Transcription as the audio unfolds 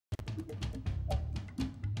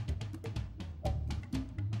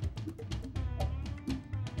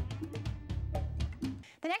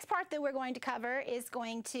The next part that we're going to cover is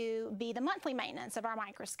going to be the monthly maintenance of our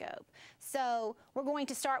microscope. So we're going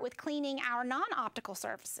to start with cleaning our non-optical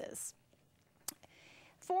surfaces.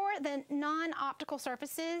 For the non-optical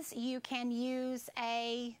surfaces, you can use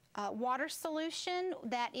a water solution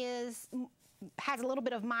that has a little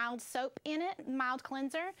bit of mild soap in it, mild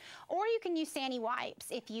cleanser, or you can use Sani wipes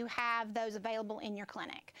if you have those available in your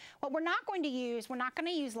clinic. What we're not going to use, we're not going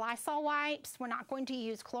to use Lysol wipes, we're not going to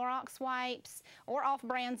use Clorox wipes or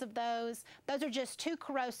off-brands of those. Those are just too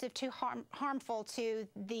corrosive, too harmful to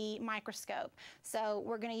the microscope. So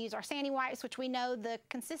we're going to use our Sani wipes, which we know the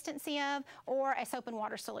consistency of, or a soap and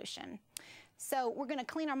water solution. So we're going to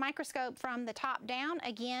clean our microscope from the top down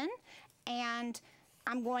again, and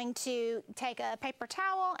I'm going to take a paper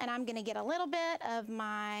towel and I'm going to get a little bit of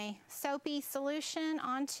my soapy solution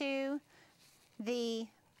onto the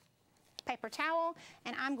paper towel,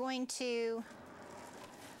 and I'm going to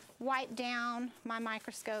wipe down my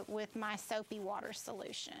microscope with my soapy water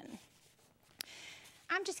solution.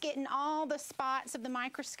 I'm just getting all the spots of the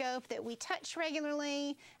microscope that we touch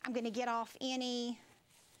regularly. I'm going to get off any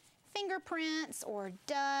fingerprints or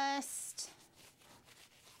dust.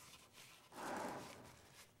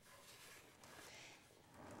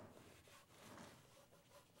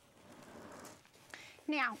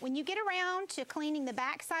 Now, when you get around to cleaning the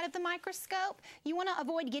back side of the microscope, you want to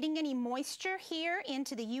avoid getting any moisture here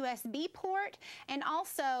into the USB port, and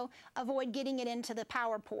also avoid getting it into the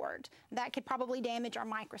power port. That could probably damage our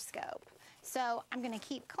microscope. So I'm going to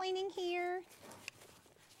keep cleaning here.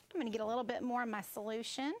 I'm going to get a little bit more of my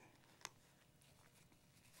solution.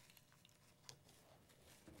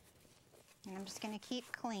 And I'm just going to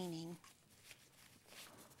keep cleaning.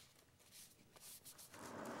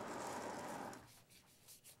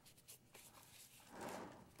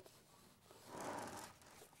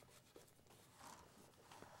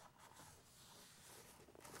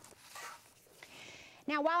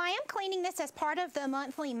 Now, while I am cleaning this as part of the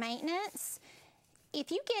monthly maintenance,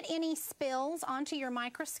 if you get any spills onto your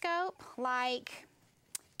microscope, like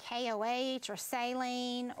KOH or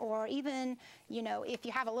saline, or even, if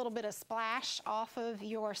you have a little bit of splash off of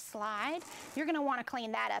your slide, you're going to want to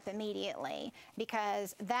clean that up immediately,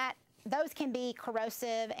 because those can be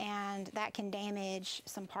corrosive and that can damage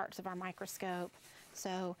some parts of our microscope.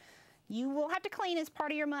 So you will have to clean as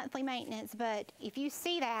part of your monthly maintenance, but if you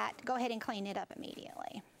see that, go ahead and clean it up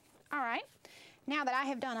immediately. All right, now that I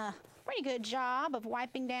have done a pretty good job of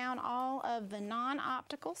wiping down all of the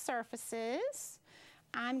non-optical surfaces,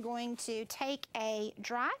 I'm going to take a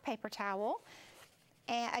dry paper towel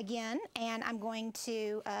again, and I'm going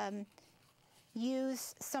to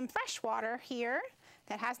use some fresh water here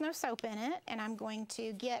that has no soap in it, and I'm going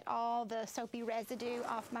to get all the soapy residue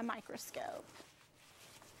off my microscope,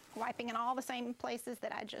 wiping in all the same places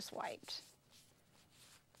that I just wiped,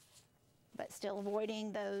 but still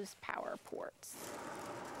avoiding those power ports.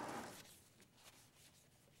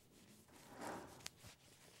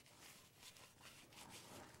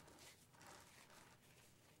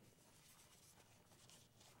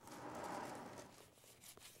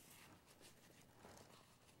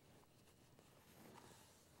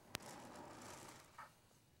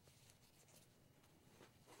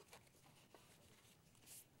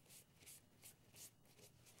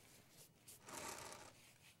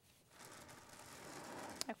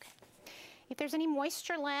 Okay. If there's any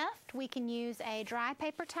moisture left, we can use a dry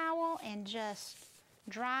paper towel and just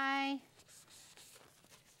dry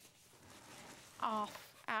off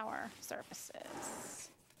our surfaces.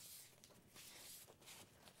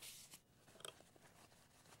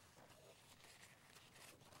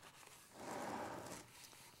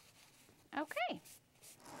 Okay.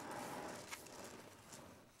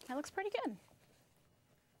 That looks pretty good.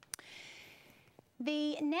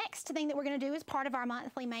 The next thing that we're going to do as part of our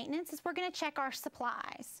monthly maintenance is we're going to check our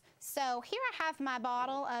supplies. So here I have my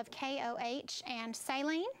bottle of KOH and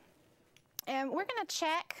saline, and we're going to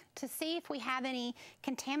check to see if we have any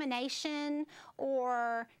contamination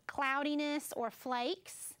or cloudiness or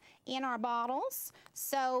flakes in our bottles.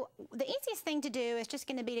 So the easiest thing to do is just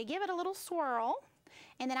going to be to give it a little swirl,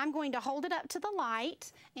 and then I'm going to hold it up to the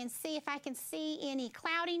light and see if I can see any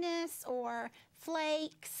cloudiness or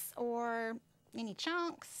flakes or any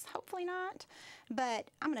chunks. Hopefully not, but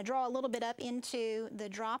I'm going to draw a little bit up into the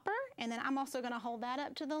dropper, and then I'm also going to hold that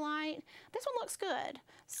up to the light. This one looks good.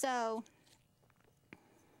 So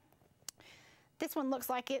this one looks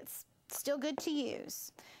like it's still good to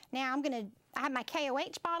use. Now I have my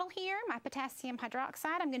KOH bottle here, my potassium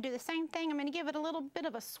hydroxide. I'm going to do the same thing. I'm going to give it a little bit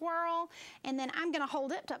of a swirl, and then I'm going to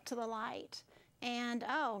hold it up to the light. And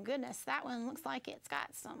oh goodness, that one looks like it's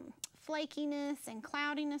got some flakiness and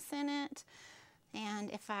cloudiness in it.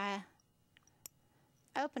 And if I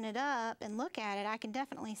open it up and look at it, I can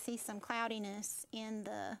definitely see some cloudiness in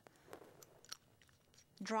the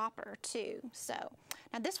dropper too. So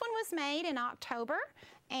now this one was made in October,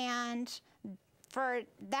 and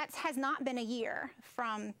that has not been a year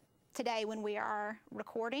from today when we are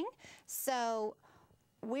recording. So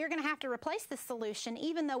we're going to have to replace this solution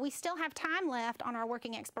even though we still have time left on our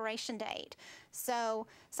working expiration date. So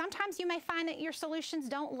sometimes you may find that your solutions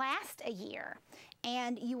don't last a year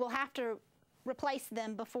and you will have to replace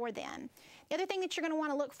them before then. The other thing that you're going to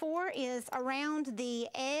want to look for is around the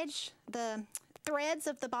edge, the threads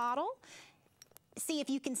of the bottle. See if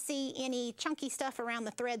you can see any chunky stuff around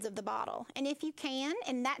the threads of the bottle. And if you can,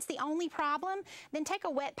 and that's the only problem, then take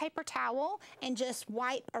a wet paper towel and just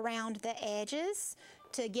wipe around the edges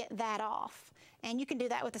to get that off. And you can do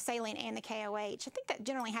that with the saline and the KOH. I think that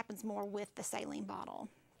generally happens more with the saline bottle.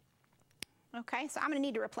 Okay, so I'm going to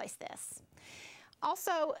need to replace this.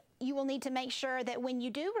 Also, you will need to make sure that when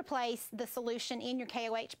you do replace the solution in your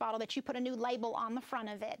KOH bottle that you put a new label on the front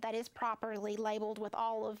of it that is properly labeled with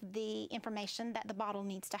all of the information that the bottle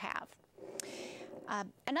needs to have.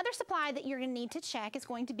 Another supply that you're going to need to check is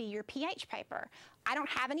going to be your pH paper. I don't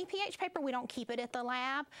have any pH paper. We don't keep it at the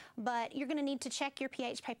lab, but you're going to need to check your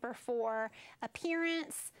pH paper for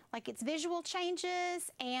appearance, like its visual changes,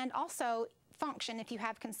 and also function if you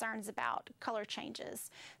have concerns about color changes.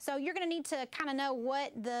 So you're going to need to kind of know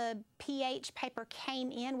what the pH paper came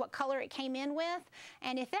in, what color it came in with,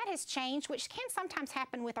 and if that has changed, which can sometimes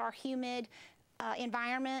happen with our humid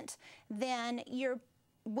environment, then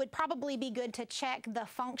would probably be good to check the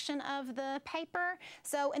function of the paper.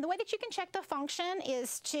 So, and the way that you can check the function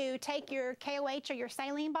is to take your KOH or your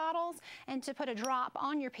saline bottles and to put a drop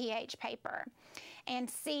on your pH paper and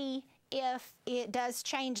see if it does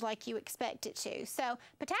change like you expect it to. So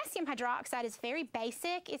potassium hydroxide is very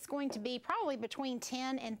basic. It's going to be probably between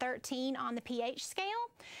 10 and 13 on the pH scale,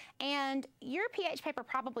 and your pH paper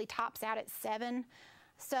probably tops out at 7.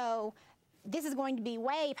 So this is going to be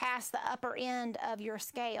way past the upper end of your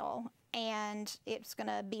scale, and it's going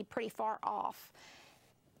to be pretty far off.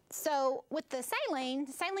 So with the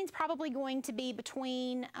saline's probably going to be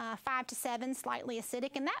between 5 to 7, slightly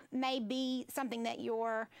acidic, and that may be something that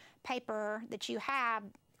your paper that you have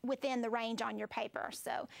within the range on your paper.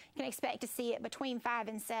 So you can expect to see it between 5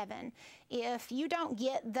 and 7. If you don't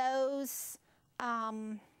get those,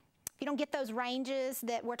 ranges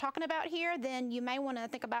that we're talking about here, then you may want to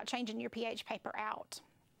think about changing your pH paper out.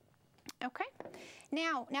 Okay,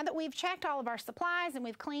 now that we've checked all of our supplies and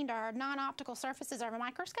we've cleaned our non-optical surfaces of our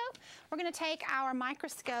microscope, we're going to take our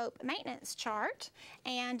microscope maintenance chart,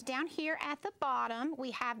 and down here at the bottom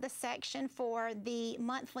we have the section for the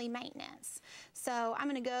monthly maintenance. So I'm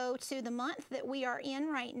going to go to the month that we are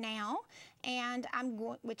in right now, and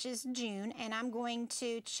which is June, and I'm going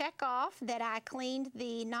to check off that I cleaned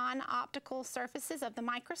the non-optical surfaces of the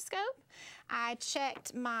microscope. I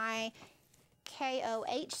checked my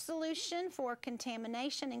KOH solution for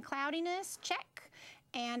contamination and cloudiness, check.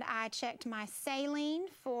 And I checked my saline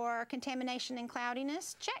for contamination and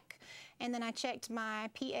cloudiness, check. And then I checked my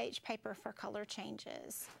pH paper for color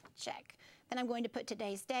changes, check. Then I'm going to put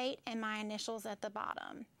today's date and my initials at the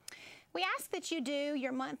bottom. We ask that you do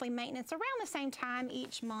your monthly maintenance around the same time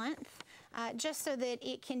each month, just so that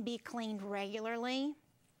it can be cleaned regularly.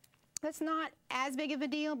 That's not as big of a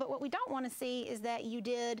deal, but what we don't want to see is that you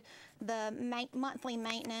did the monthly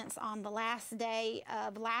maintenance on the last day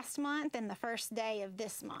of last month and the first day of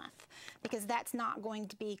this month, because that's not going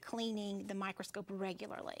to be cleaning the microscope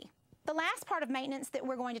regularly. The last part of maintenance that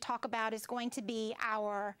we're going to talk about is going to be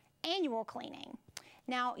our annual cleaning.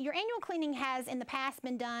 Now, your annual cleaning has in the past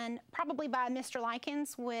been done probably by Mr.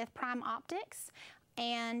 Likens with Prime Optics.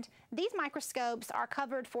 And these microscopes are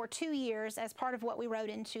covered for 2 years as part of what we wrote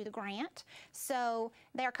into the grant. So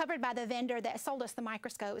they are covered by the vendor that sold us the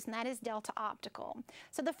microscopes, and that is Delta Optical.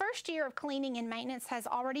 So the first year of cleaning and maintenance has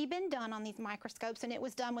already been done on these microscopes, and it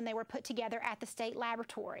was done when they were put together at the state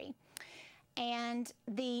laboratory. And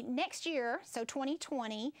the next year, so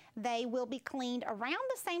 2020, they will be cleaned around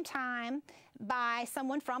the same time by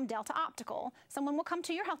someone from Delta Optical. Someone will come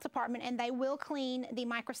to your health department and they will clean the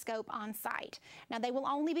microscope on site. Now, they will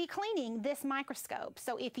only be cleaning this microscope.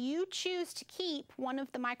 So if you choose to keep one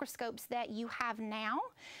of the microscopes that you have now,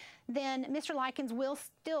 then Mr. Likens will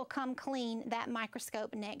still come clean that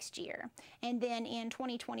microscope next year. And then in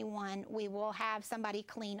 2021, we will have somebody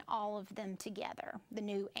clean all of them together, the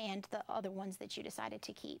new and the other ones that you decided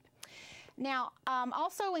to keep. Now,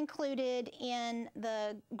 also included in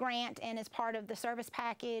the grant and as part of the service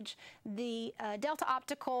package, the Delta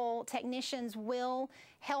Optical technicians will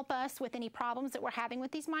help us with any problems that we're having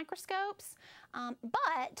with these microscopes.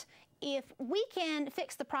 But if we can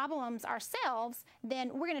fix the problems ourselves, then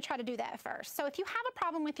we're going to try to do that first. So if you have a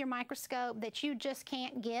problem with your microscope that you just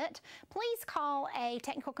can't get, please call a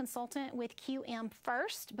technical consultant with QM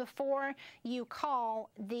first before you call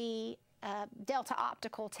the Delta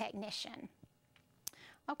Optical technician.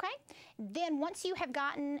 Okay, then once you have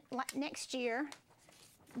gotten next year,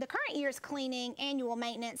 the current year's cleaning annual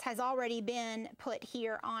maintenance has already been put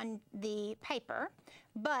here on the paper,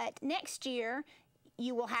 but next year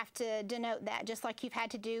you will have to denote that just like you've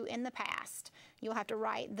had to do in the past. You'll have to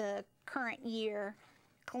write the current year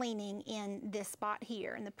cleaning in this spot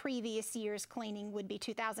here, and the previous year's cleaning would be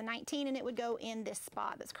 2019, and it would go in this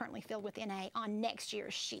spot that's currently filled with NA on next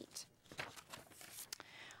year's sheet.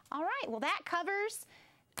 All right, well that covers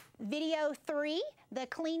video 3, the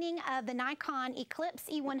cleaning of the Nikon Eclipse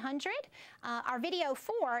E100. Our video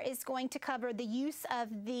 4 is going to cover the use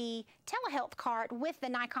of the telehealth cart with the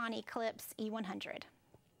Nikon Eclipse E100.